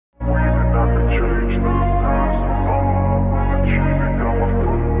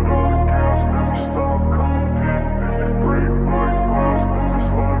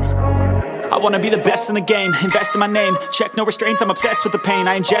wanna be the best in the game, invest in my name, check no restraints, I'm obsessed with the pain.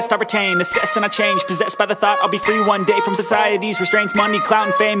 I ingest, I retain, assess and I change, possessed by the thought I'll be free one day from society's restraints. Money, clout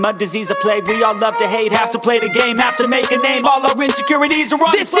and fame, mud, disease, a plague. We all love to hate, have to play the game, have to make a name. All our insecurities are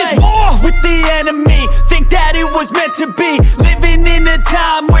on display. This is war with the enemy, think that it was meant to be. Living in a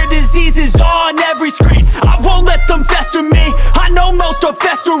time where disease is on every screen. I won't let them fester me, I know most are